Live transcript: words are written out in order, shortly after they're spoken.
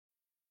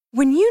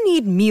When you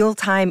need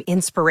mealtime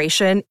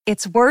inspiration,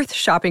 it's worth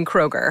shopping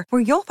Kroger,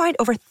 where you'll find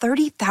over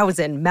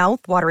 30,000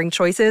 mouth-watering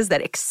choices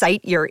that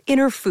excite your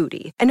inner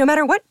foodie. And no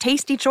matter what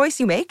tasty choice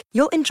you make,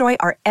 you'll enjoy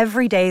our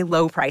everyday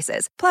low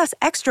prices, plus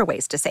extra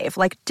ways to save,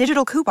 like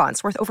digital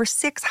coupons worth over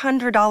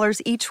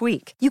 $600 each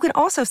week. You can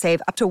also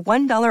save up to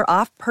 $1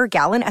 off per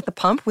gallon at the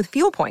pump with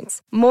fuel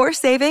points. More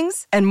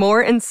savings and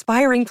more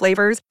inspiring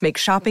flavors make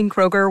shopping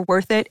Kroger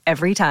worth it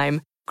every time.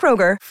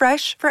 Kroger,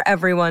 fresh for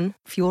everyone.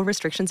 Fuel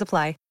restrictions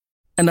apply.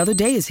 Another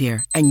day is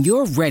here, and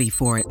you're ready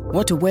for it.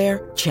 What to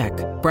wear? Check.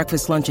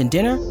 Breakfast, lunch, and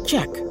dinner?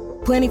 Check.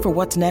 Planning for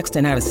what's next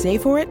and how to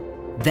save for it?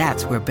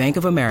 That's where Bank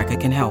of America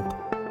can help.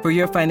 For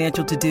your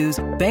financial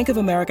to-dos, Bank of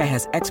America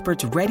has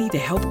experts ready to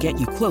help get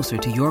you closer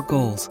to your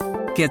goals.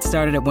 Get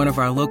started at one of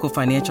our local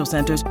financial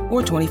centers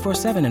or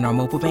 24/7 in our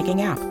mobile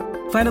banking app.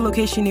 Find a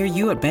location near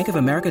you at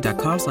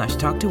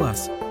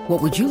bankofamerica.com/talktous.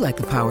 What would you like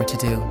the power to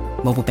do?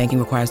 Mobile banking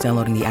requires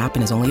downloading the app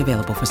and is only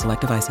available for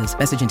select devices.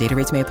 Message and data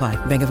rates may apply.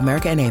 Bank of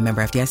America N.A.,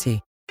 member FDIC.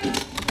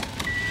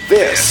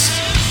 This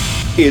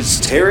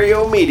is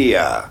Terrio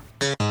Media.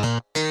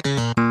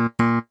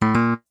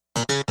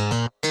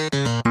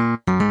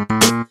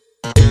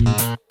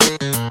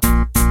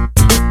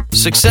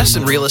 Success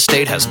in real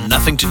estate has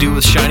nothing to do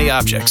with shiny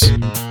objects.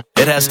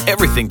 It has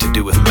everything to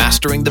do with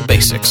mastering the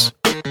basics.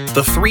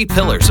 The 3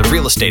 pillars of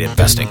real estate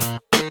investing: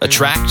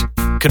 attract,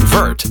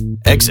 convert,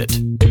 exit.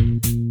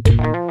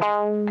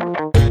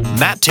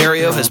 Matt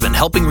Terrio has been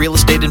helping real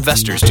estate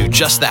investors do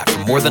just that for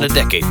more than a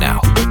decade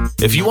now.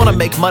 If you want to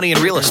make money in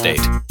real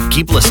estate,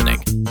 keep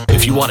listening.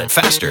 If you want it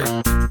faster,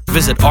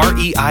 visit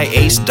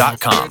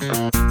reiace.com.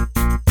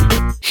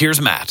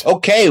 Here's Matt.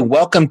 Okay,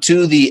 welcome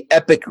to the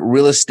Epic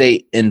Real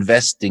Estate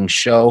Investing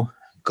Show.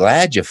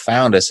 Glad you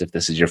found us if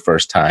this is your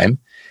first time.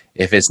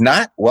 If it's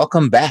not,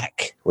 welcome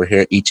back. We're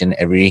here each and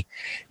every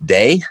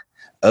day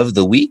of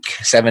the week,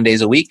 7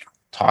 days a week,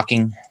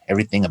 talking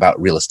everything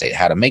about real estate,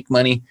 how to make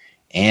money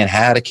and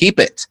how to keep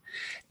it.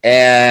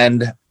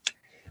 And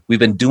we've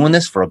been doing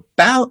this for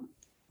about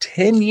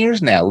 10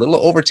 years now, a little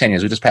over 10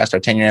 years. We just passed our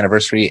 10-year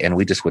anniversary, and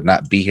we just would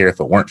not be here if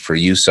it weren't for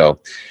you. So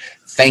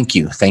thank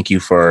you. Thank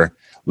you for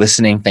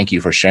listening. Thank you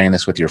for sharing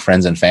this with your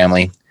friends and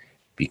family,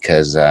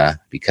 because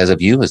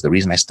of you is the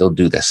reason I still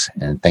do this.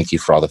 And thank you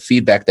for all the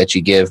feedback that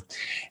you give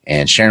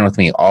and sharing with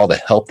me all the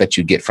help that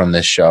you get from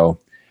this show.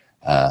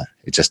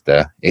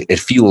 It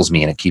fuels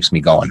me and it keeps me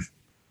going.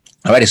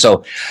 Alrighty,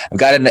 so I've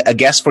got a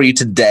guest for you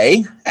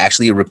today,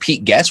 actually a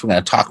repeat guest. We're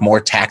going to talk more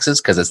taxes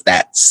because it's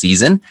that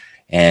season.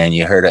 And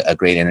you heard a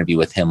great interview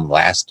with him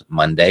last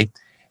Monday.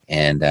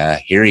 And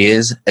here he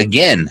is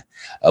again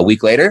a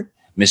week later,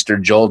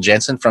 Mr. Joel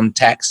Jensen from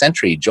Tax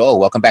Century. Joel,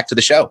 welcome back to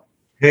the show.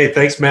 Hey,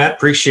 thanks, Matt.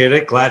 Appreciate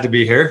it. Glad to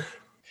be here.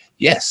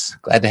 Yes,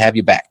 glad to have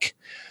you back.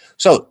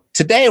 So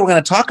today we're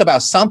going to talk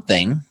about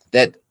something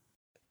that,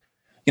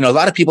 a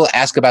lot of people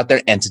ask about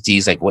their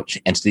entities, like what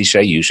entities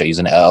should I use? Should I use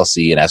an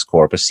LLC, an S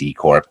Corp, a C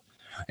Corp?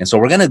 And so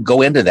we're going to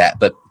go into that.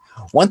 But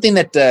one thing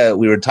that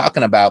we were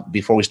talking about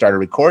before we started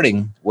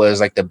recording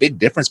was like the big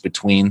difference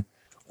between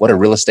what a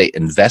real estate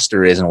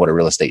investor is and what a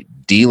real estate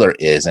dealer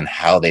is, and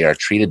how they are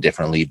treated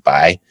differently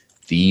by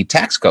the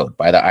tax code,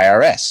 by the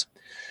IRS.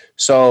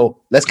 So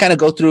let's kind of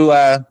go through,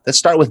 let's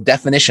start with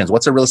definitions.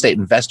 What's a real estate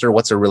investor?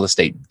 What's a real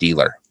estate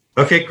dealer?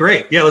 Okay,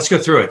 great. Yeah, let's go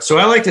through it. So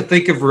I like to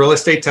think of real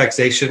estate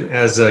taxation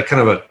as a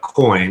kind of a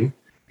coin.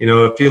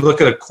 If you look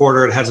at a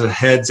quarter, it has a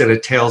heads and a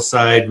tail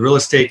side. Real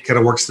estate kind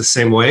of works the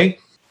same way,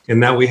 in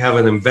that we have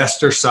an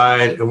investor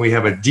side and we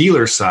have a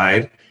dealer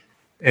side,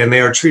 and they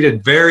are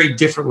treated very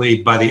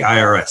differently by the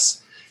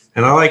IRS.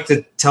 And I like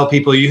to tell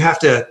people you have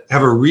to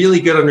have a really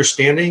good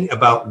understanding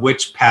about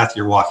which path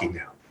you're walking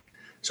down.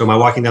 So am I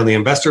walking down the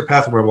investor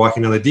path, or am I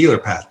walking down the dealer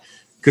path?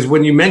 Because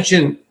when you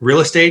mention real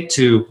estate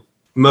to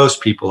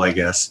most people, I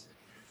guess,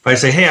 if I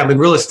say, hey, I'm in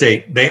real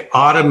estate, they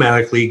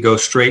automatically go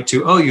straight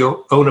to, oh,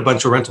 you own a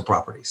bunch of rental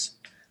properties,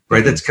 right?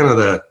 Mm-hmm. That's kind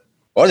of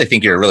or they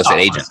think you're a real estate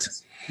agent.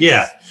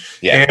 Yeah.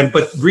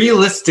 But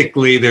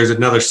realistically, there's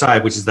another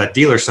side, which is that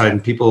dealer side,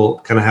 and people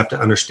kind of have to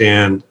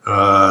understand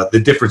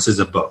the differences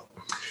of both.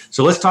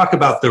 So let's talk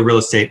about the real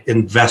estate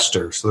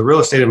investor. So the real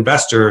estate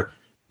investor,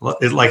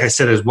 like I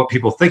said, is what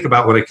people think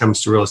about when it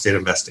comes to real estate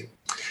investing.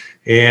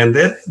 And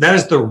that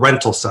is the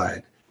rental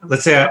side.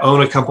 Let's say I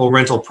own a couple of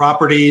rental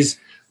properties.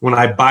 When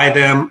I buy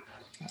them,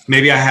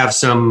 maybe I have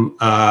some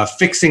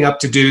fixing up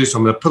to do. So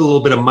I'm going to put a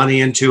little bit of money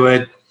into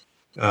it.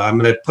 I'm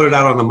going to put it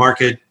out on the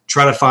market,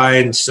 try to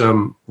find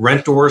some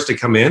renters to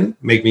come in,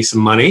 make me some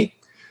money.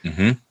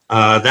 Mm-hmm.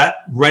 That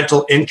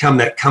rental income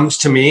that comes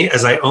to me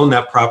as I own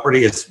that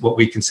property is what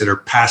we consider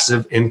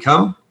passive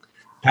income.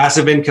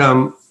 Passive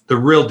income, the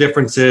real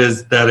difference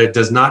is that it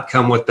does not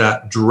come with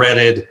that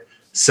dreaded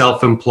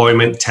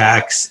self-employment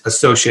tax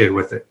associated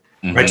with it.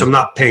 Mm-hmm. Right? So I'm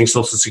not paying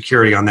Social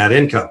Security on that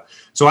income.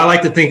 So I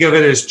like to think of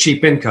it as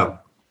cheap income.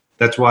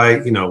 That's why,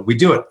 we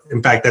do it.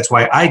 In fact, that's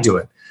why I do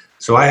it.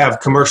 So I have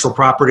commercial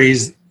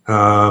properties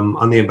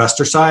on the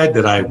investor side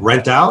that I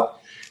rent out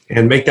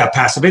and make that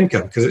passive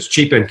income because it's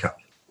cheap income.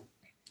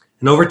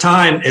 And over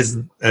time,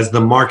 as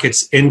the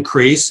markets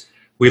increase,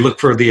 We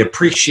look for the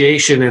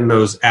appreciation in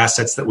those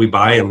assets that we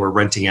buy and we're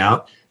renting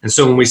out. And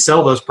so when we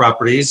sell those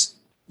properties,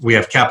 we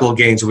have capital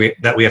gains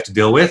that we have to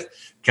deal with.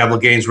 Capital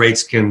gains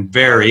rates can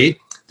vary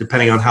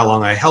depending on how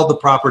long I held the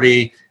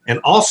property. And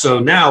also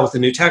now with the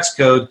new tax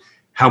code,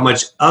 how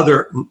much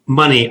other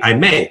money I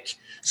make.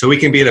 So we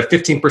can be at a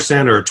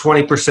 15% or a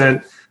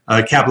 20%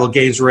 capital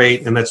gains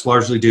rate, and that's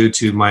largely due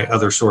to my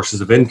other sources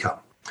of income.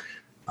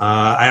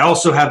 I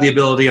also have the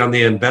ability on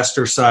the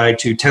investor side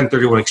to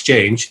 1031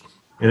 exchange.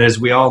 And as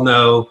we all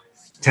know,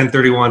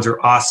 1031s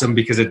are awesome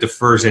because it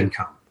defers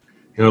income.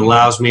 It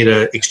allows me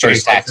to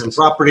exchange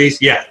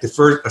properties. Yeah,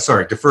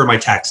 defer my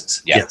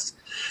taxes. Yeah. Yes.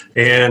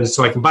 And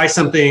so I can buy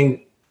something,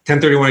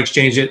 1031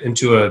 exchange it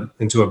into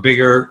a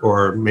bigger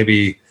or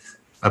maybe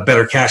a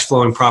better cash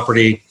flowing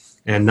property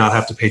and not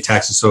have to pay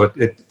taxes. So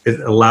it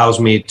allows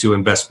me to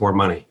invest more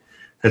money.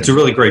 It's a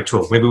really great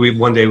tool. Maybe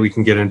one day we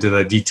can get into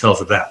the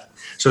details of that.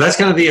 So that's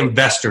kind of the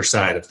investor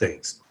side of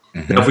things.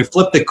 Mm-hmm. Now, if we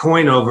flip the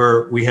coin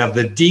over, we have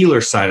the dealer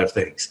side of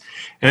things.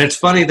 And it's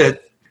funny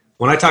that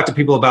when I talk to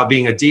people about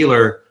being a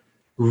dealer,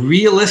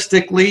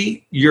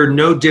 realistically, you're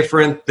no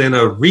different than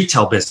a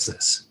retail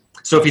business.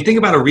 So if you think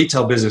about a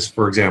retail business,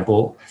 for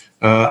example,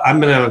 I'm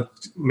going to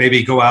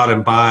maybe go out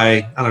and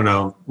buy, I don't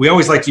know, we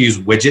always like to use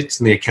widgets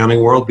in the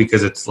accounting world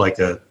because it's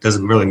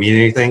doesn't really mean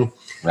anything.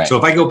 Right. So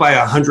if I go buy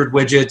 100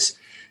 widgets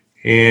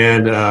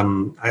and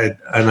I'm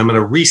going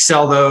to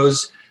resell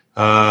those,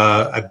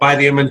 I buy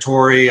the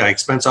inventory, I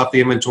expense off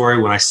the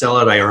inventory. When I sell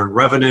it, I earn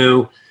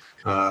revenue.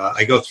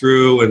 I go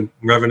through and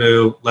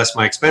revenue less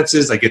my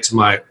expenses. I get to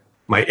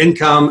my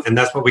income, and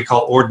that's what we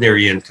call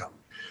ordinary income.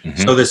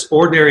 Mm-hmm. So this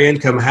ordinary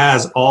income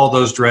has all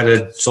those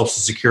dreaded Social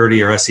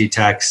Security or SE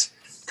tax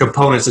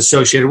components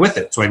associated with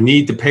it. So I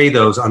need to pay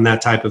those on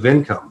that type of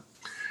income.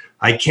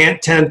 I can't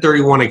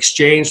 1031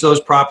 exchange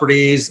those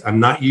properties. I'm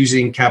not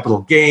using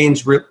capital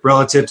gains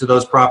relative to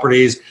those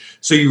properties.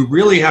 So you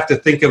really have to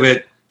think of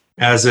it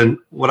as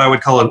what I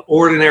would call an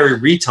ordinary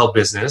retail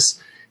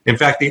business. In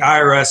fact, the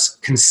IRS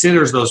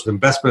considers those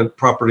investment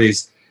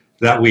properties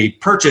that we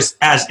purchase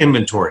as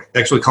inventory.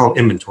 They actually call them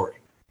inventory.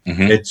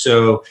 Mm-hmm. And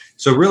so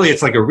really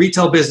it's like a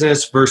retail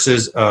business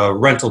versus a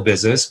rental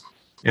business,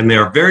 and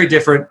they're very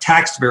different,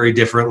 taxed very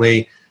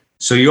differently.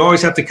 So you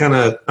always have to kind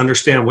of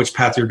understand which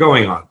path you're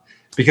going on,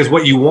 because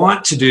what you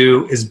want to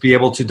do is be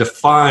able to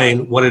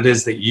define what it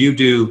is that you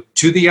do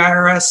to the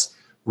IRS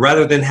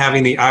rather than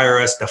having the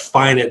IRS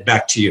define it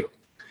back to you.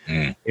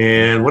 Mm.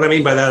 And what I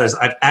mean by that is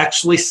I've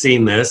actually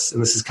seen this,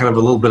 and this is kind of a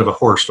little bit of a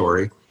horror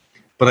story,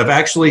 but I've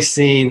actually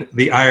seen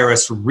the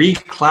IRS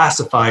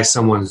reclassify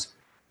someone's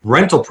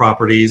rental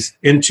properties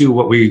into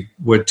what we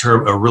would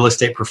term a real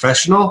estate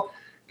professional,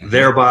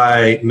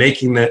 thereby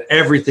making that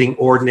everything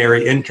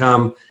ordinary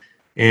income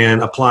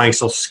and applying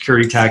Social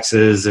Security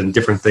taxes and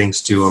different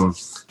things to them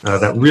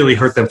that really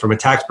hurt them from a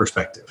tax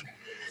perspective.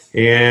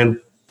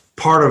 And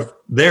part of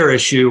their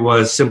issue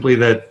was simply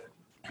that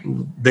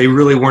they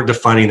really weren't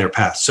defining their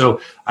path.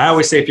 So I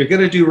always say, if you're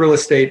going to do real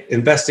estate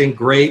investing,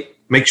 great,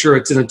 make sure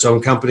it's in its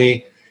own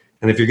company.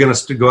 And if you're going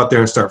to go out there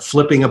and start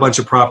flipping a bunch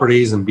of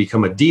properties and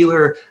become a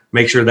dealer,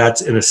 make sure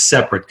that's in a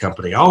separate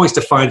company. Always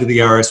define to the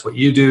IRS what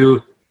you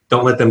do.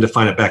 Don't let them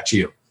define it back to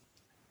you.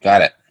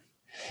 Got it.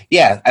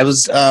 Yeah, I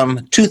was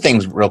two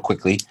things real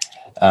quickly.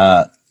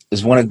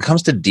 Is when it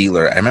comes to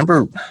dealer, I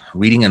remember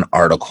reading an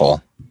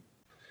article,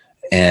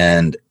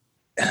 and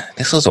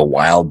this was a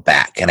while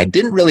back, and I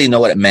didn't really know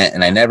what it meant,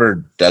 and I never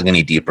dug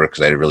any deeper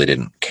because I really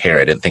didn't care.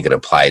 I didn't think it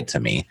applied to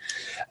me.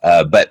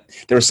 But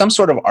there was some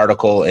sort of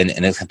article,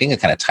 and I think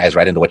it kind of ties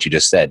right into what you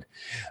just said,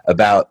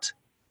 about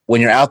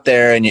when you're out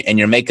there and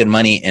you're making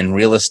money in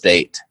real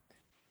estate,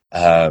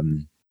 there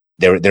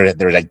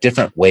are like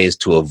different ways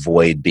to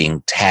avoid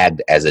being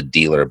tagged as a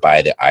dealer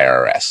by the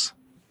IRS.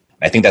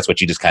 I think that's what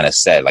you just kind of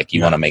said. Like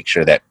you want to make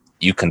sure that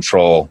you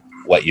control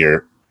what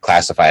you're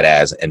classified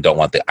as and don't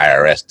want the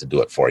IRS to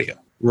do it for you.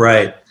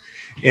 Right.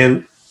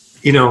 And,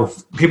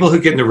 people who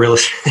get into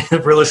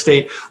real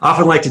estate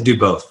often like to do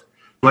both.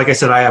 Like I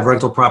said, I have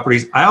rental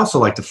properties. I also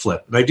like to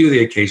flip, and I do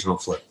the occasional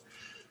flip.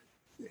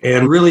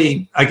 And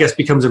really, I guess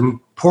becomes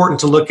important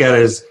to look at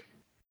is,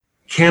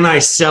 can I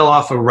sell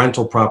off a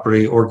rental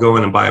property or go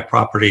in and buy a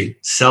property,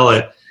 sell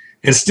it,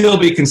 and still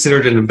be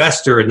considered an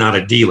investor and not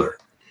a dealer?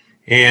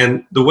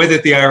 And the way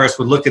that the IRS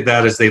would look at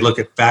that is they look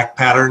at fact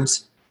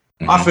patterns.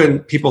 Mm-hmm. Often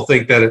people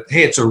think that,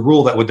 hey, it's a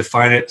rule that would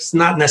define it. It's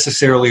not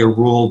necessarily a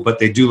rule, but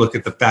they do look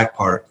at the fact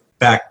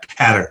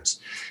patterns.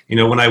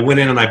 When I went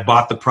in and I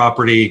bought the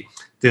property,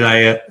 did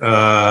I,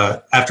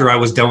 after I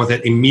was done with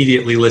it,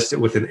 immediately list it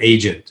with an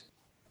agent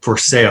for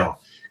sale?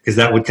 Because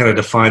that would kind of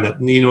define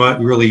that, you know what,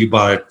 really you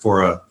bought it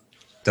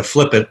to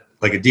flip it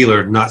like a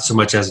dealer, not so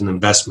much as an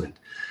investment.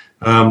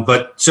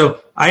 But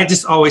so I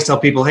just always tell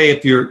people, hey,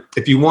 if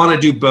you want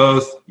to do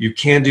both, you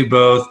can do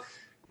both.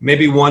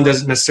 Maybe one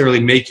doesn't necessarily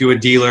make you a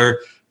dealer,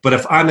 but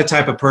if I'm the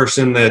type of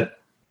person that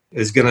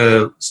is going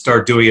to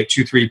start doing it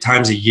 2-3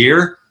 times a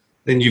year,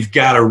 then you've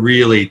got to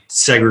really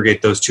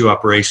segregate those two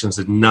operations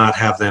and not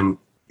have them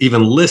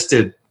even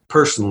listed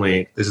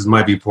personally, this is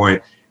my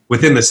viewpoint,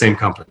 within the same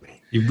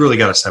company. You've really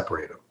got to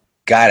separate them.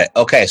 Got it.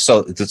 Okay.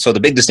 So the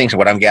big distinction,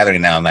 what I'm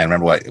gathering now, and I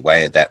remember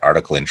why that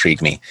article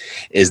intrigued me,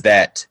 is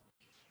that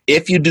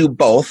if you do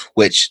both,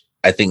 which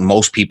I think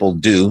most people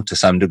do to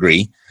some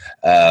degree,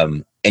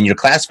 and you're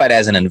classified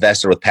as an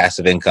investor with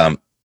passive income,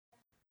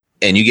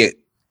 and you get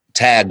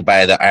tagged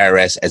by the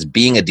IRS as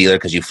being a dealer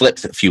because you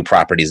flipped a few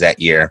properties that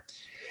year,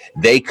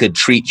 they could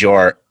treat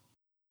your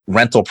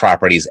rental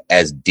properties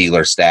as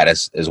dealer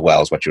status as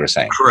well, is what you were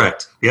saying.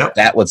 Correct. Yep.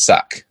 That would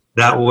suck.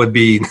 That would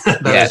be,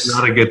 Yes. is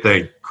not a good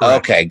thing.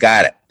 Correct. Okay,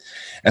 got it.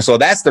 And so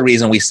that's the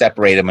reason we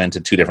separate them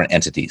into two different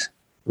entities.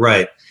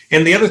 Right.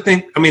 And the other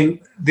thing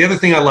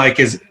I like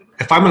is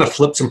if I'm going to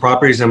flip some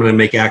properties, I'm going to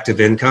make active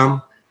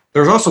income.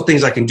 There's also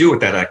things I can do with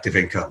that active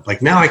income.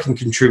 Like now I can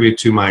contribute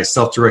to my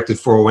self-directed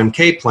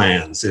 401k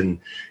plans and,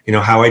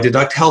 how I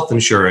deduct health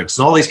insurance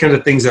and all these kinds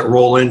of things that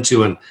roll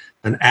into an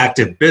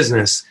active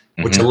business,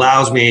 which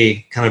allows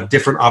me kind of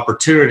different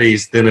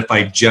opportunities than if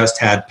I just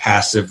had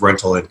passive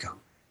rental income.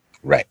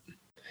 Right.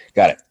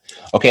 Got it.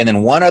 Okay. And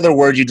then one other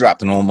word you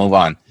dropped and we'll move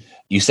on.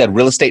 You said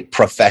real estate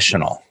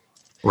professional.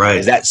 Right.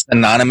 Is that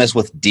synonymous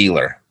with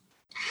dealer?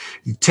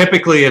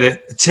 Typically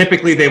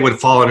they would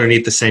fall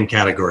underneath the same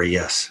category.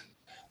 Yes.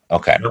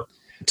 Okay. Yep.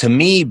 To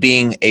me,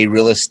 being a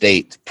real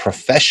estate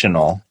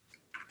professional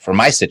for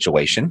my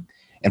situation,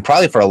 and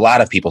probably for a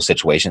lot of people's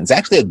situations, it's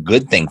actually a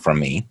good thing for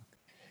me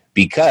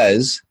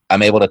because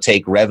I'm able to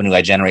take revenue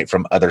I generate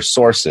from other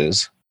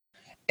sources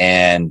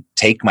and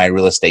take my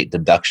real estate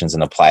deductions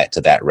and apply it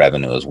to that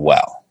revenue as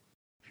well.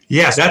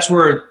 Yes, that's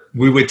where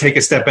we would take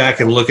a step back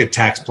and look at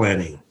tax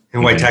planning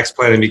and why tax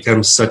planning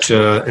becomes such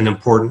an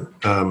important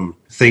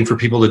thing for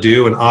people to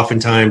do. And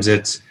oftentimes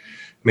it's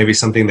maybe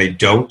something they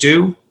don't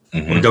do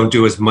or don't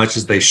do as much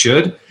as they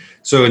should.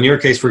 So in your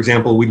case, for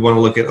example, we'd want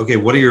to look at, okay,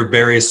 what are your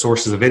various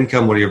sources of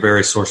income? What are your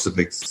various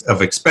sources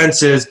of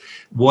expenses?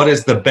 What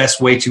is the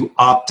best way to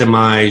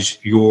optimize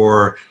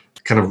your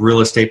kind of real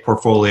estate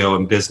portfolio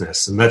and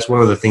business? And that's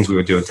one of the things we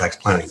would do in tax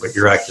planning, but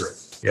you're accurate.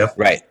 Yep.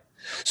 Right.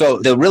 So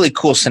the really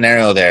cool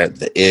scenario there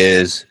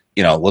is,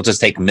 we'll just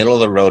take middle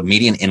of the road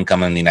median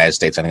income in the United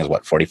States. I think is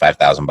what,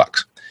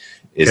 $45,000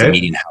 is the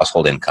median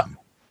household income.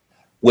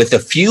 With a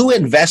few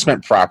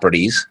investment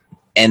properties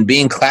and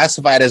being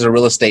classified as a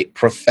real estate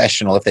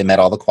professional, if they met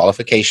all the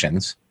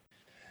qualifications,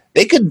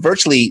 they could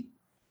virtually,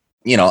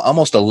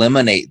 almost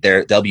eliminate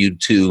their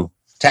W-2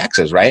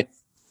 taxes, right?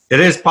 It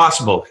is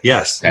possible.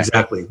 Yes,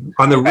 exactly.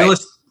 On the real,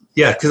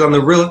 because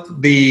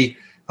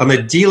on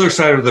the dealer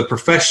side or the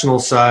professional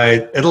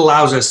side, it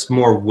allows us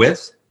more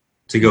width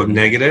to go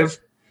negative.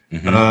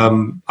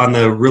 On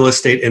the real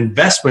estate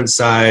investment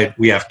side,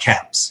 we have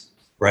caps,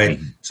 right?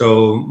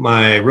 So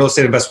my real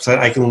estate investment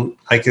side,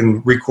 I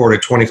can record a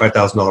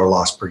 $25,000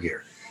 loss per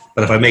year.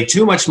 But if I make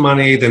too much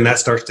money, then that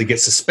starts to get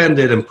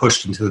suspended and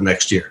pushed into the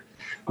next year.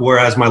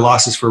 Whereas my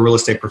losses for real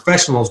estate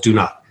professionals do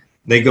not.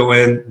 They go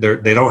in,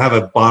 they don't have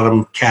a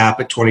bottom cap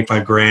at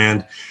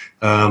 $25,000.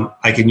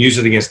 I can use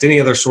it against any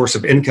other source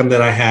of income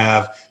that I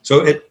have.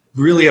 So it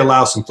really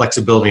allows some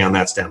flexibility on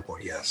that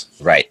standpoint. Yes.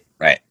 Right.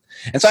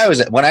 And so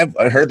when I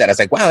heard that, I was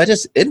like, wow,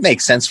 it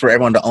makes sense for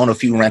everyone to own a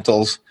few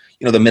rentals,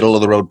 the middle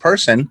of the road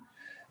person,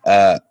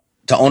 to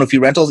own a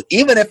few rentals,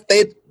 even if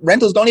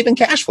rentals don't even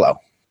cash flow.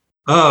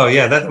 Oh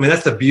yeah.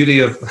 That's the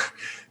beauty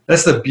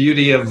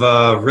of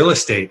real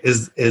estate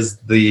is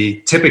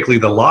typically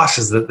the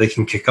losses that they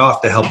can kick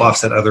off to help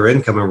offset other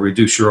income and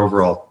reduce your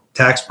overall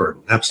tax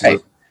burden. Absolutely.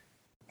 Right.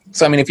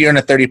 So, if you're in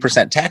a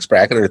 30% tax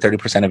bracket or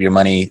 30% of your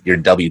money, your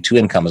W-2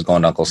 income is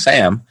going to Uncle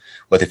Sam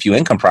with a few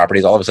income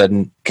properties, all of a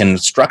sudden can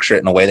structure it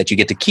in a way that you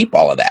get to keep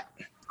all of that.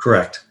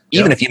 Correct.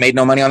 Even if you made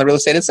no money on the real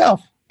estate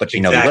itself, but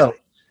you will,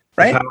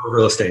 right? The power of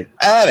real estate.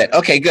 I love it.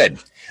 Okay, good.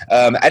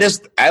 I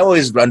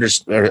always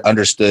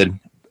understood,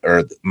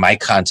 or my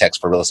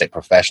context for real estate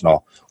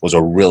professional was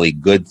a really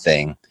good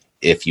thing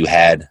if you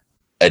had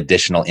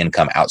additional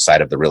income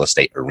outside of the real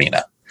estate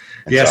arena.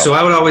 So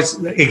I would always,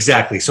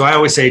 exactly. So I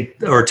always say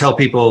or tell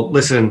people,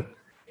 listen,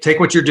 take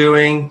what you're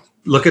doing,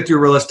 look at your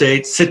real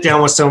estate, sit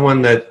down with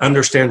someone that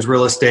understands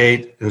real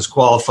estate and is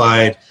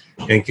qualified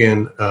and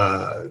can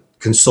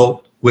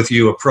consult with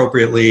you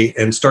appropriately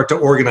and start to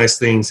organize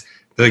things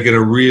that are going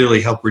to really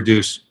help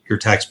reduce your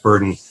tax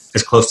burden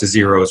as close to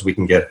zero as we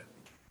can get it.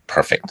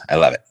 Perfect. I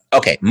love it.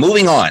 Okay,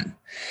 moving on.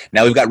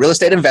 Now we've got real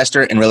estate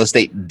investor and real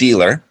estate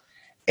dealer,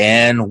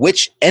 and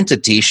which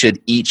entity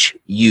should each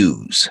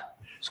use?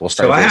 So we'll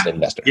start with real estate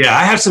investor. Yeah,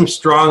 I have some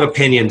strong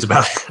opinions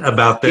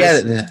about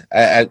this.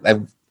 Yeah,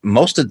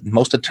 most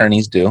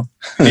attorneys do.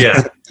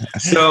 Yeah.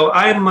 So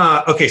I'm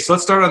okay. So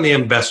let's start on the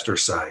investor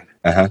side.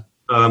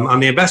 On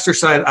the investor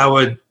side, I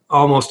would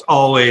almost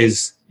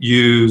always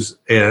use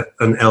an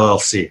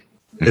LLC.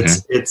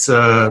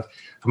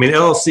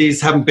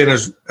 LLCs haven't been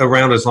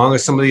around as long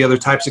as some of the other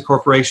types of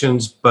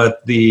corporations,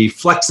 but the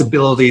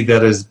flexibility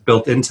that is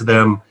built into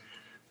them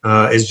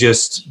is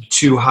just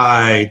too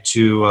high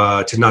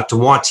to not to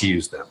want to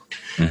use them.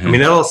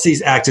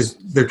 LLCs act as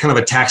they're kind of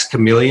a tax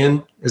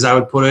chameleon, as I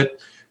would put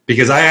it,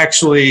 because I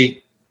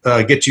actually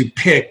get to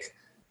pick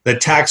the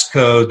tax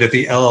code that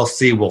the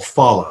LLC will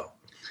follow.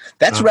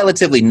 That's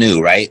relatively new,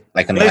 right?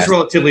 Like that's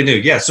relatively new.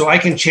 Yeah. So I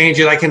can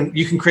change it.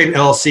 You can create an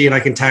LLC and I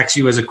can tax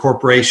you as a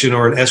corporation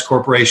or an S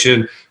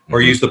corporation,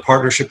 or use the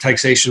partnership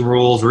taxation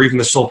rules or even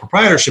the sole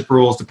proprietorship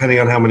rules, depending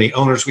on how many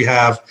owners we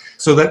have.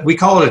 So that we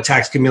call it a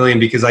tax chameleon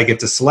because I get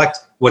to select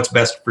what's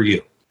best for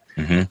you.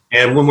 Mm-hmm.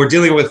 And when we're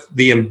dealing with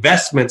the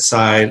investment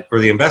side or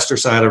the investor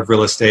side of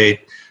real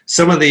estate,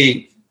 some of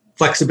the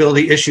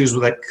flexibility issues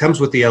that comes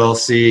with the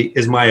LLC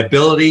is my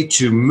ability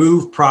to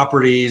move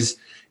properties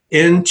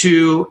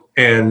into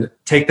and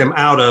take them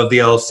out of the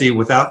LLC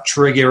without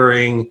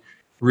triggering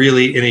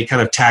really any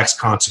kind of tax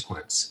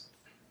consequence.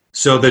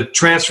 So the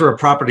transfer of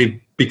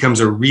property becomes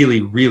a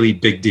really, really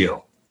big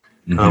deal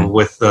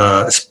with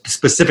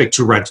specific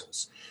to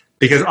rentals.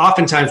 Because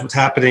oftentimes what's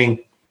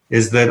happening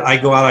is that I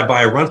go out, I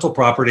buy a rental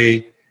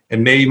property,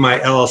 and maybe my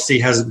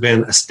LLC hasn't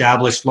been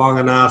established long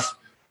enough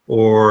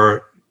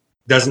or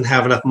doesn't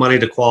have enough money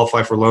to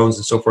qualify for loans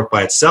and so forth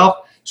by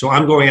itself. So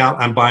I'm going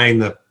out, I'm buying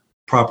the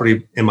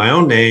property in my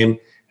own name,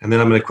 and then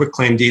I'm going to quick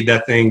claim deed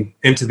that thing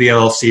into the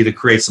LLC to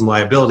create some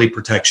liability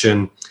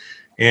protection.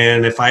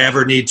 And if I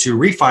ever need to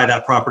refi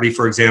that property,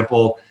 for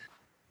example,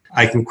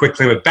 I can quick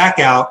claim it back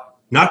out,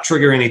 not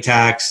trigger any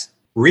tax,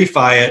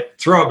 refi it,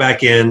 throw it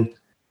back in,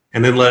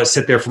 and then let it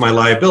sit there for my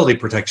liability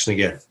protection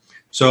again.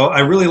 So I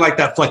really like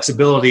that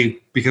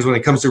flexibility because when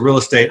it comes to real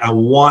estate, I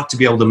want to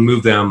be able to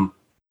move them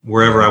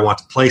wherever I want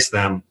to place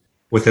them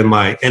within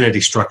my entity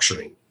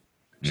structuring.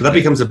 So that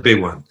becomes a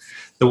big one.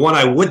 The one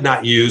I would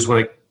not use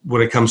when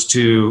it comes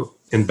to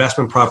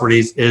investment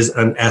properties is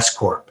an S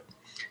corp.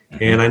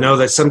 And I know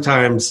that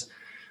sometimes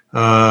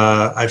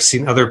I've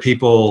seen other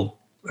people,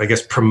 I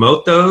guess,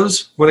 promote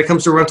those when it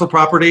comes to rental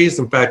properties.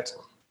 In fact,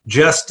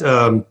 just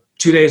 2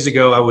 days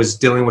ago, I was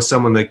dealing with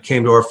someone that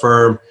came to our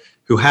firm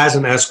who has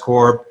an S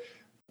corp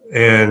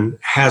and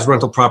has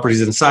rental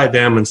properties inside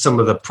them, and some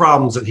of the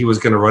problems that he was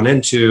going to run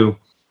into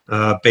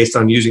based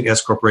on using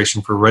S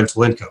corporation for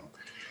rental income.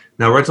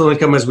 Now, rental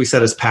income, as we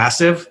said, is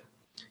passive.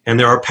 And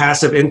there are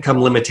passive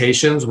income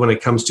limitations when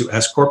it comes to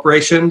S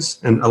corporations,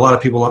 and a lot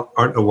of people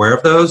aren't aware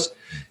of those.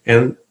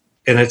 And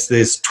it's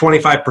this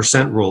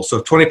 25% rule. So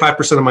if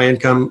 25% of my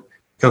income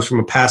comes from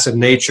a passive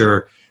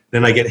nature,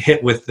 then I get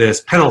hit with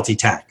this penalty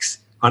tax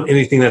on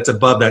anything that's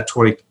above that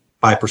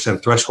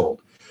 25%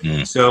 threshold.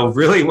 So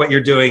really, what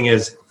you're doing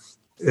is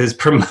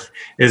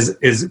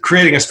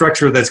creating a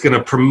structure that's going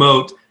to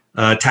promote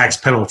tax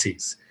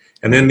penalties.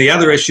 And then the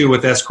other issue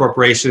with S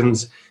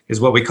corporations is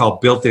what we call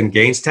built-in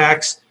gains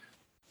tax,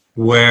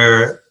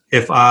 where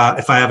if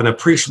I have an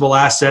appreciable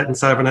asset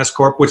inside of an S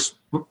corp, which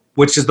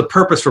is the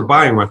purpose for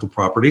buying rental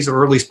properties,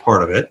 or at least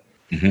part of it,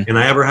 and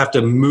I ever have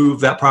to move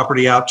that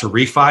property out to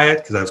refi it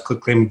because I was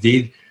quick claiming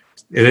deed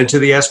it into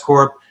the S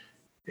corp,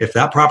 if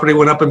that property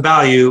went up in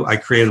value, I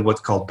created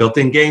what's called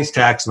built-in gains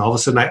tax, and all of a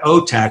sudden I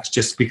owe tax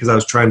just because I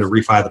was trying to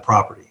refi the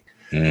property.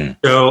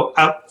 So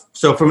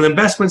from an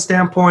investment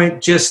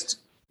standpoint, just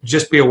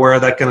be aware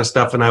of that kind of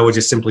stuff, and I would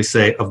just simply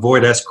say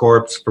avoid S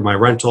corps for my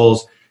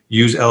rentals.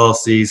 Use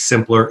LLCs,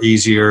 simpler,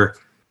 easier,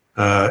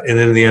 and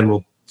in the end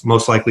will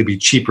most likely be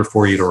cheaper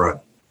for you to run.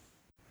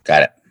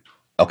 Got it.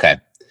 Okay.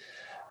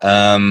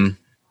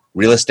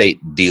 Real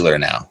estate dealer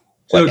now.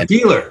 So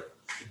dealer.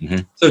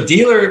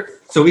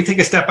 So we take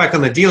a step back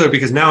on the dealer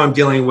because now I'm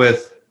dealing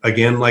with,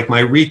 again, like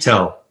my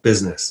retail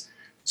business.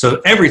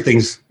 So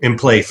everything's in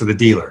play for the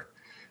dealer.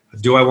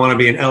 Do I want to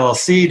be an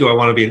LLC? Do I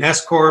want to be an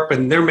S corp?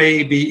 And there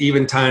may be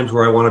even times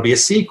where I want to be a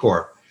C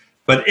corp.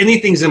 But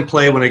anything's in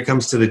play when it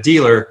comes to the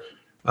dealer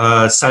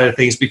side of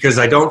things because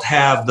I don't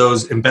have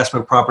those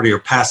investment property or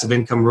passive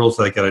income rules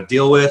that I got to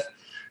deal with.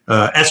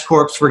 S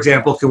corps, for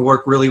example, can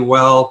work really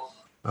well.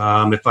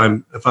 If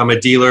I'm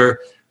a dealer,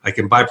 I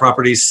can buy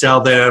properties,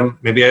 sell them.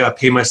 Maybe I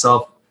pay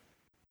myself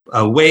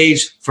a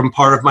wage from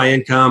part of my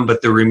income,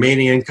 but the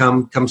remaining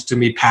income comes to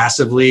me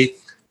passively,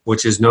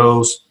 which is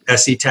no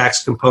SE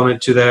tax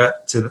component to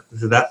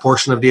that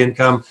portion of the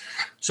income.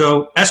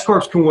 So S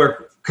corps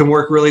can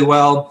work really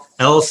well.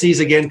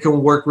 LLCs, again,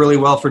 can work really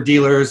well for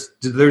dealers.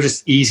 They're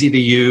just easy to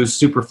use,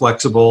 super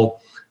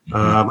flexible.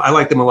 I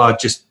like them a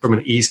lot just from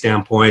an ease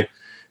standpoint.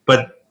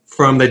 But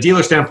from the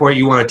dealer standpoint,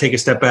 you want to take a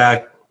step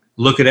back,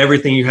 look at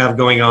everything you have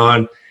going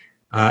on,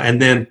 and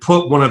then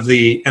put one of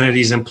the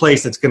entities in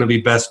place that's going to be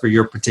best for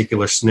your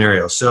particular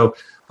scenario. So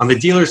on the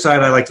dealer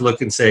side, I like to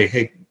look and say,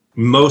 hey,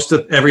 most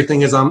of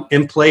everything is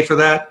in play for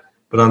that.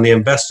 But on the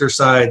investor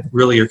side,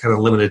 really, you're kind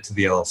of limited to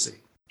the LLC.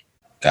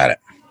 Got it.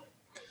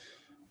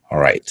 All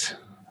right.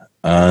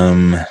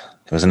 There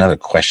was another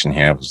question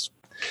here.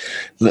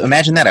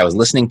 Imagine that. I was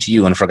listening to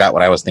you and forgot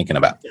what I was thinking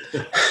about.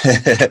 Here's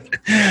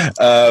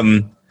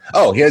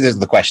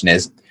the question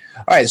is,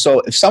 all right, so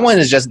if someone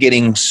is just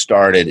getting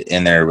started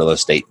in their real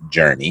estate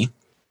journey,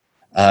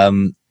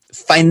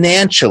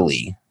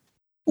 financially,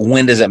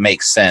 when does it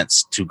make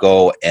sense to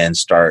go and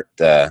start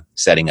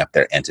setting up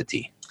their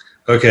entity?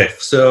 Okay,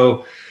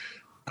 so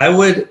I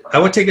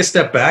would take a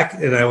step back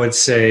and I would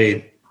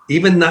say,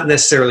 even not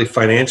necessarily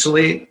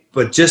financially,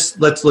 but just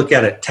let's look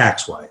at it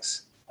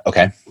tax-wise.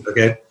 Okay.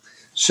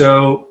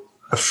 So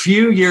a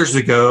few years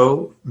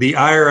ago, the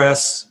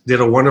IRS did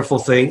a wonderful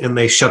thing and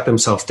they shut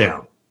themselves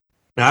down.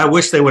 Now, I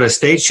wish they would have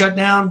stayed shut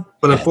down,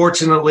 but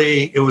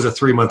unfortunately, it was a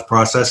 3-month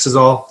process is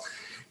all.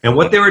 And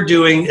what they were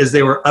doing is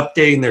they were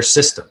updating their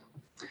system.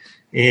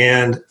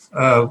 And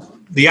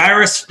the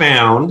IRS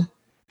found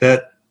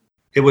that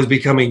it was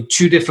becoming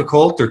too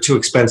difficult, or too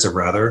expensive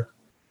rather,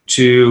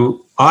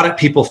 to audit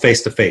people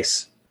face to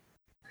face.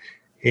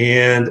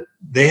 And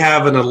they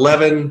have an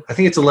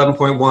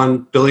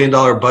 $11.1 billion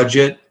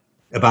budget.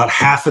 About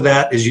half of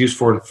that is used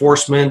for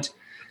enforcement,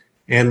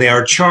 and they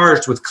are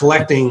charged with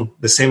collecting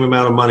the same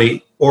amount of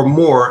money or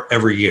more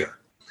every year.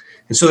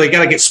 And so they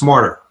got to get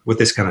smarter with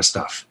this kind of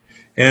stuff.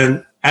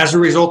 And as a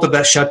result of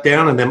that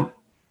shutdown and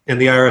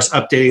the IRS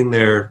updating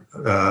their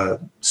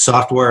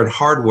software and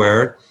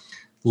hardware,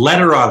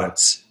 letter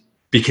audits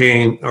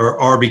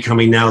are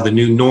becoming now the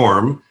new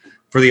norm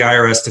for the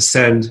IRS to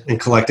send and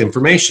collect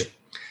information.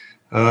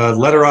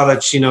 Letter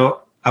audits,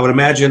 I would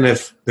imagine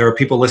if there are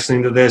people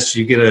listening to this,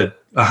 you get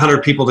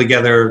 100 people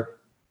together,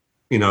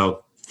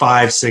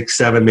 5, 6,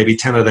 7, maybe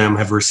 10 of them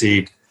have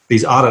received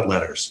these audit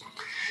letters.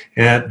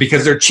 And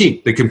because they're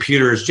cheap, the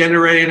computer is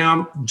generating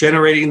them,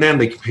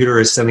 the computer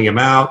is sending them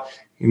out.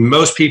 And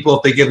most people,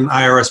 if they get an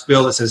IRS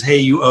bill that says, hey,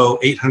 you owe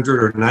 $800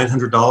 or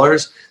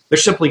 $900, they're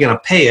simply going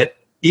to pay it,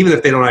 even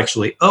if they don't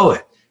actually owe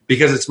it,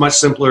 because it's much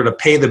simpler to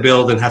pay the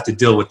bill than have to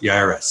deal with the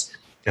IRS.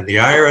 And the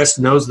IRS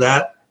knows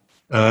that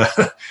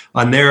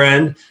on their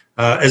end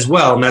as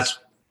well. And that's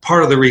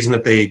part of the reason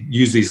that they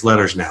use these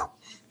letters now.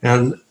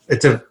 And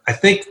I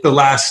think the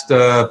last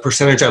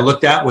percentage I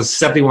looked at was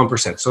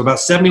 71%. So about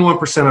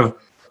 71% of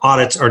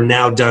audits are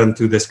now done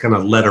through this kind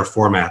of letter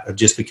format of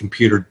just the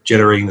computer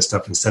generating the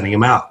stuff and sending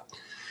them out.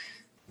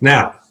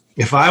 Now,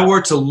 if I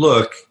were to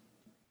look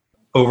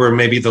over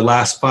maybe the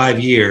last 5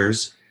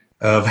 years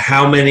of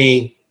how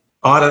many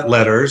audit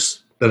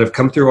letters that have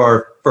come through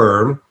our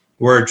firm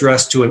were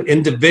addressed to an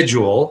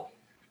individual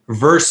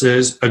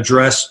versus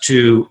addressed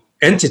to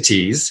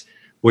entities,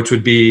 which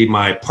would be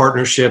my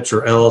partnerships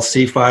or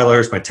LLC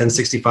filers, my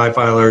 1065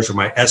 filers, or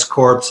my S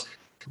Corps,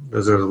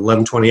 those are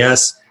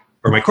 1120S,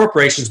 or my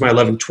corporations, my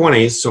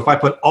 1120s. So if I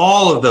put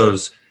all of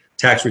those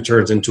tax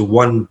returns into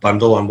one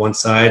bundle on one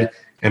side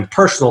and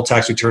personal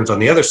tax returns on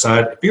the other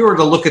side, if you were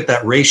to look at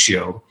that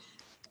ratio,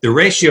 the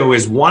ratio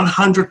is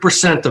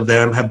 100% of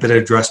them have been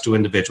addressed to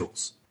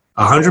individuals.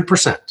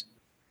 100%.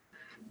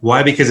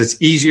 Why? Because it's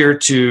easier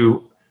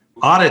to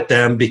audit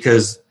them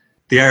because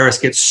the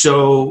IRS gets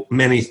so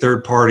many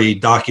third-party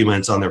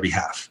documents on their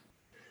behalf,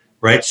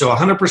 right? So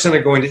 100%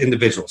 are going to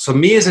individuals. So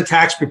me as a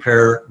tax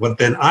preparer, what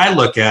then I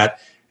look at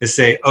is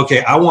say,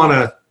 okay, I want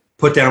to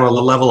put down a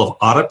level of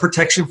audit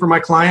protection for my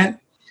client.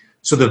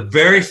 So the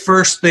very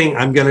first thing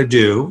I'm going to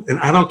do, and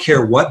I don't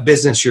care what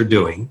business you're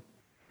doing,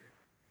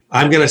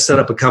 I'm going to set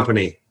up a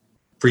company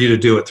for you to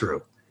do it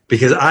through.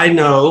 Because I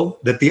know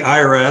that the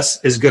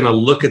IRS is going to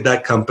look at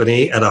that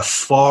company at a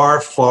far,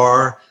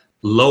 far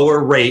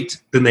lower rate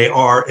than they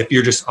are if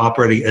you're just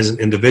operating as an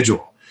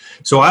individual.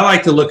 So I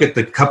like to look at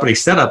the company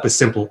setup as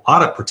simple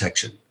audit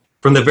protection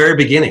from the very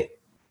beginning.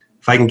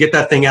 If I can get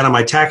that thing out of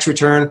my tax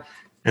return,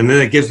 and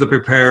then it gives the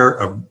preparer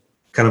a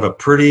kind of a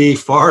pretty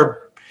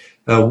far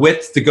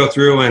width to go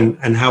through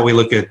and how we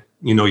look at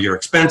your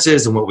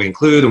expenses and what we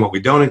include and what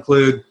we don't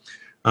include.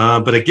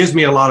 But it gives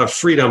me a lot of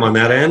freedom on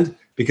that end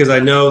because I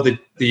know that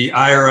the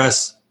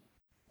IRS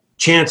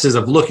chances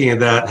of looking at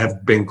that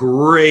have been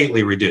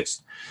greatly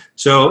reduced.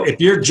 So if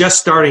you're just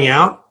starting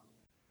out,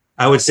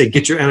 I would say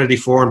get your entity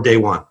form day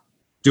one.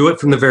 Do it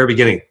from the very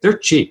beginning. They're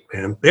cheap,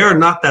 man. They are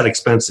not that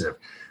expensive.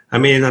 I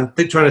mean, I'm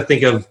trying to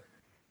think of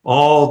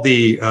all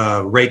the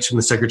rates from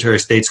the Secretary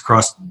of State's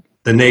across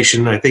the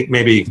nation. I think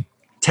maybe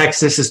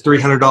Texas is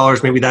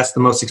 $300. Maybe that's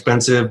the most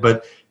expensive.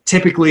 But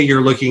typically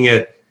you're looking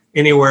at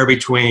anywhere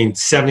between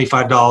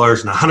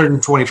 $75 and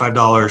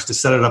 $125 to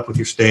set it up with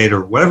your state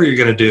or whatever you're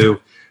going to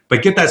do.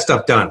 But get that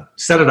stuff done.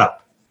 Set it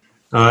up.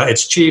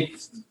 It's cheap.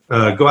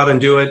 Go out and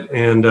do it.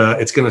 And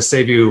it's going to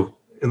save you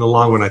in the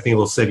long run. I think it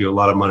will save you a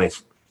lot of money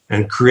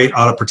and create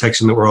audit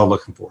protection that we're all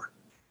looking for.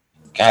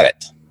 Got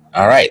it.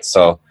 All right.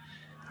 So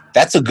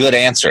that's a good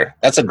answer.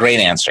 That's a great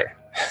answer.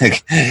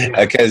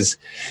 Because,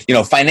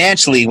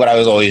 financially, what I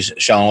was always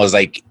shown was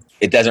like,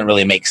 it doesn't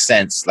really make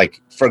sense.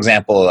 Like, for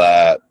example,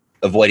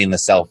 avoiding the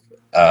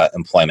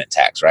self-employment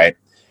tax, right?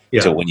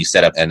 Yeah. So when you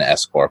set up an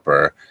S Corp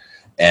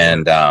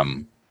and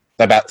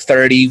about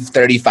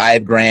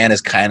 35 grand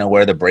is kind of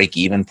where the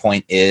break-even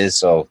point is.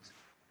 So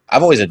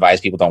I've always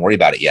advised people don't worry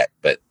about it yet.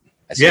 But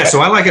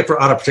so I like it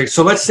for audit protection.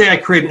 So let's say I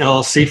create an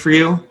LLC for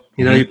you.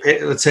 You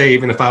pay, let's say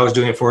even if I was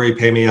doing it for you,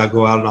 pay me, I'll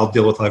go out and I'll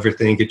deal with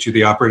everything, get you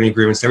the operating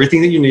agreements,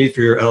 everything that you need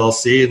for your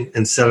LLC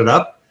and set it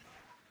up.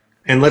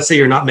 And let's say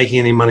you're not making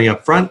any money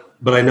up front,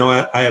 but I know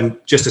I am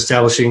just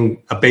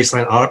establishing a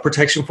baseline audit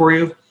protection for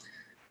you.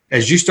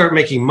 As you start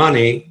making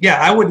money,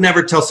 I would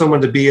never tell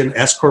someone to be an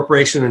S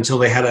corporation until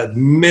they had a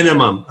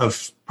minimum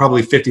of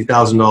probably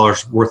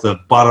 $50,000 worth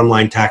of bottom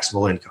line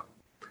taxable income.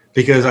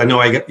 Because I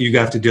know you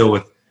have to deal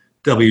with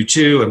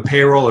W-2 and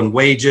payroll and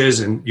wages,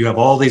 and you have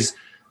all these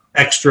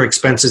extra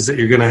expenses that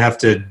you're going to have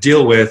to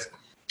deal with.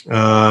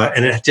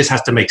 and it just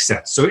has to make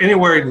sense. So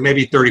anywhere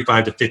maybe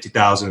 35 to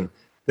 50,000,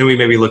 then we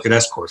maybe look at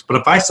S corps. But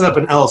if I set up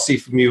an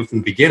LLC from you from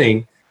the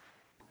beginning,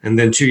 and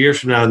then 2 years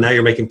from now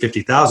you're making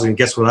 50,000,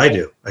 guess what I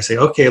do? I say,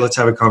 okay, let's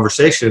have a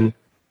conversation.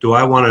 Do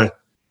I want to,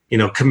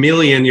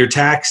 chameleon your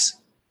tax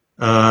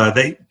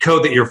the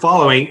code that you're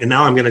following, and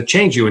now I'm going to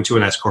change you into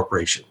an S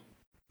corporation,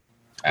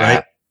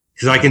 right?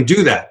 Because I can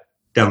do that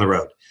down the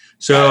road.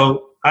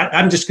 So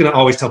I'm just going to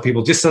always tell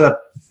people, just set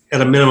up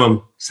at a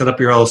minimum, set up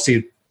your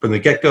LLC from the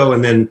get-go,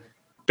 and then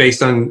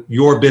based on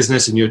your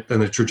business and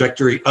the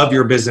trajectory of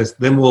your business,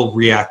 then we'll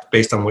react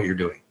based on what you're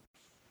doing.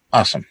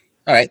 Awesome.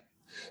 All right.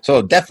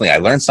 So definitely, I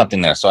learned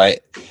something there. So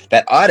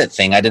that audit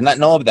thing, I did not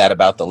know that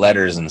about the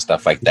letters and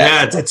stuff like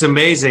that. Yeah, it's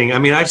amazing. I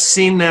mean, I've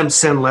seen them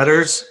send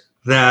letters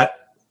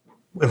that,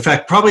 in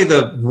fact, probably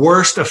the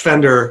worst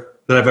offender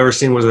that I've ever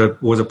seen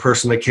was a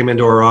person that came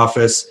into our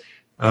office.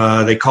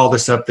 They called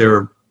us up. They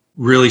were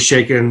really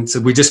shaken.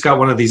 Said, we just got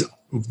one of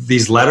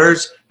these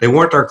letters. They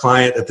weren't our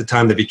client at the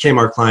time. They became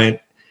our client.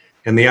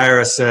 And the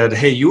IRS said,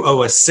 hey, you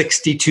owe us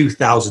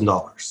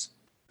 $62,000.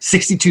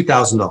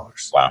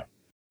 $62,000. Wow.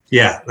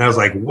 Yeah. And I was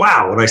like,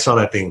 wow, when I saw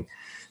that thing.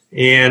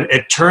 And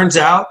it turns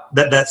out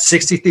that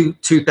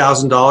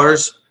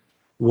 $62,000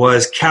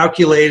 was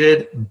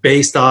calculated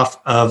based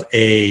off of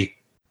a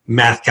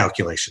math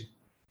calculation.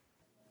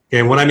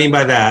 And what I mean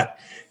by that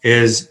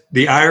is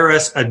the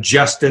IRS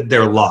adjusted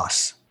their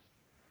loss.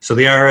 So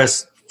the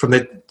IRS, from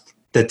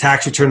the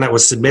tax return that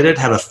was submitted,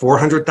 had a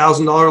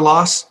 $400,000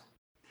 loss.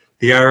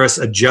 The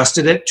IRS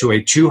adjusted it to a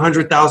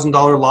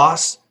 $200,000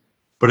 loss.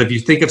 But if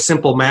you think of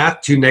simple math,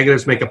 two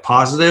negatives make a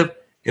positive.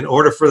 In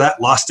order for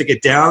that loss to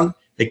get down,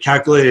 they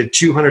calculated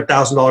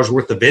 $200,000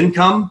 worth of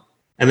income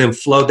and then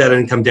flowed that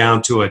income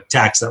down to a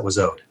tax that was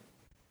owed.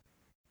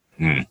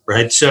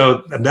 Right?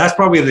 So that's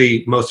probably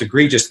the most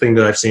egregious thing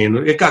that I've seen.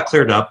 It got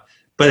cleared up,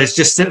 but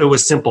it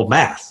was simple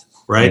math,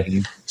 right?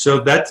 Mm-hmm.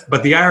 So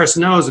but the IRS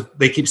knows if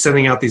they keep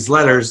sending out these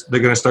letters, they're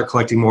going to start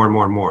collecting more and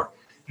more and more.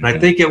 And I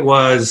think the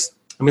last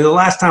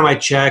time I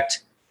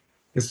checked,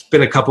 it's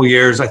been a couple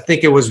years, I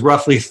think it was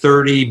roughly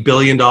 $30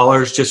 billion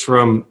just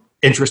from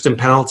interest and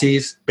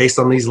penalties based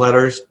on these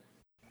letters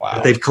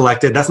that they've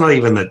collected. That's not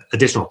even the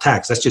additional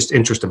tax. That's just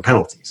interest and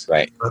penalties.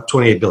 Right. About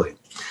 $28 billion.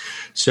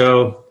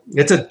 So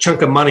it's a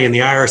chunk of money, and the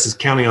IRS is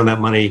counting on that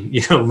money,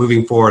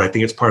 moving forward. I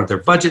think it's part of their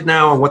budget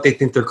now and what they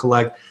think they'll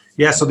collect.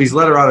 Yeah, so these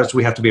letter audits,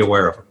 we have to be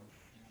aware of them.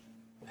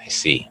 I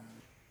see.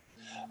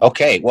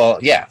 Okay, well,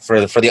 yeah, for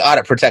the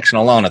audit protection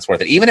alone, it's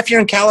worth it. Even if you're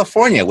in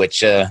California,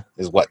 which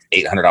is what,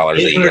 $800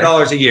 a year?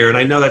 $800 a year, and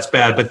I know that's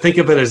bad, but think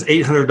of it as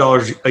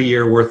 $800 a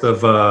year worth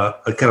of a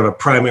kind of a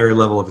primary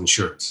level of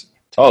insurance.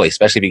 Totally,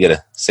 especially if you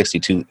get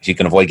if you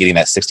can avoid getting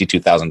that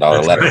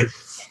 $62,000 letter.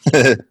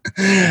 Right.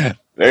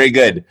 Very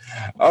good.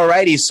 All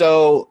righty,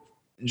 so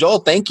Joel,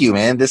 thank you,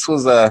 man. This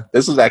was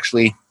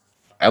actually,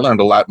 I learned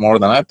a lot more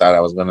than I thought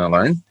I was going to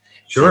learn.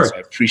 Sure, so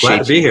I appreciate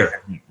glad to be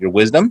here. Your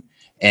wisdom.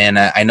 And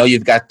I know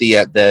you've got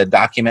the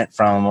document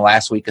from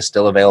last week is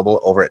still available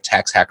over at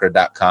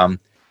taxhacker.com.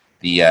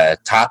 The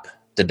top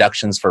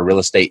deductions for real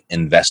estate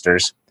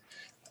investors.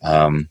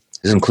 Does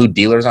it include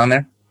dealers on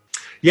there?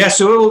 Yeah,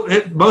 so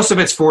most of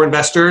it's for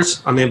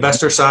investors on the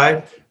investor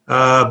side.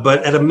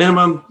 But at a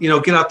minimum,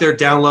 get out there,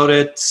 download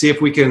it, see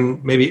if we can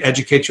maybe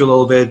educate you a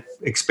little bit,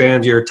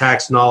 expand your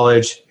tax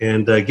knowledge,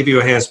 and give you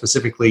a hand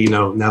specifically,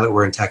 now that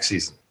we're in tax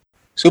season.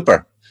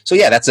 Super. So,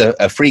 yeah, that's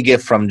a free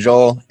gift from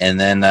Joel. And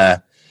then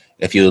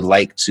if you would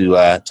like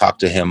to talk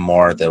to him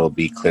more, that will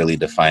be clearly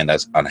defined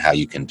on how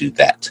you can do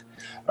that.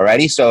 All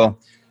righty. So,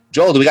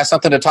 Joel, do we got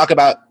something to talk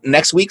about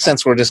next week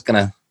since we're just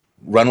going to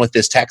run with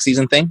this tax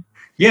season thing?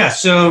 Yeah.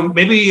 So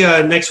maybe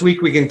next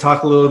week we can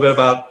talk a little bit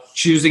about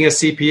choosing a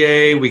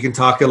CPA. We can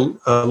talk a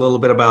little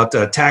bit about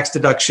tax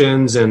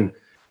deductions and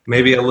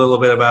maybe a little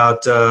bit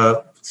about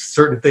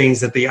certain things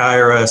that the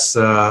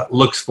IRS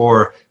looks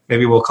for.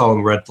 Maybe we'll call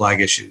them red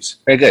flag issues.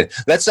 Very good.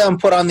 Let's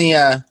put on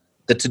the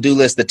to-do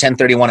list, the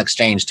 1031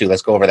 exchange too.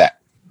 Let's go over that.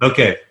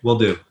 Okay, we'll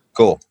do.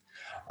 Cool.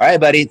 All right,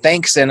 buddy.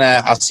 Thanks, and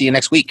I'll see you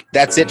next week.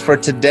 That's it for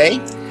today.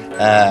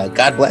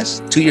 God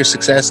bless. To your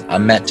success.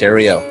 I'm Matt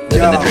Theriault.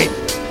 Living the dream.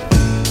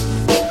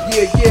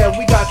 Yeah,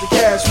 we got the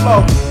cash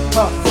flow.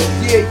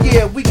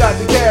 Yeah, we got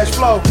the cash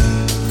flow.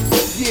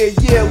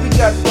 Yeah, we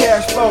got the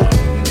cash flow.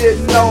 You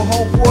didn't know,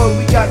 homeboy,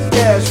 we got the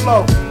cash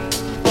flow.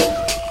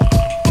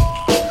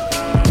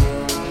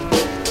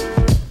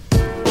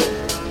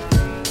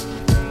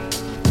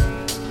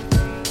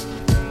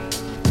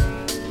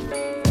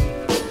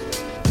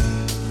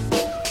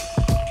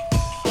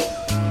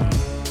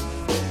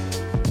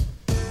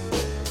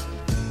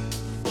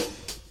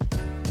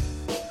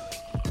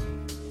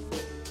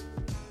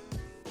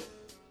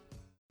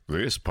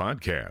 This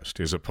podcast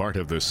is a part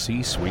of the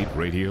C-Suite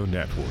Radio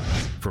Network.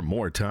 For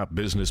more top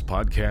business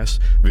podcasts,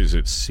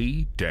 visit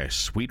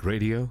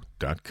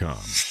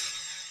c-suiteradio.com.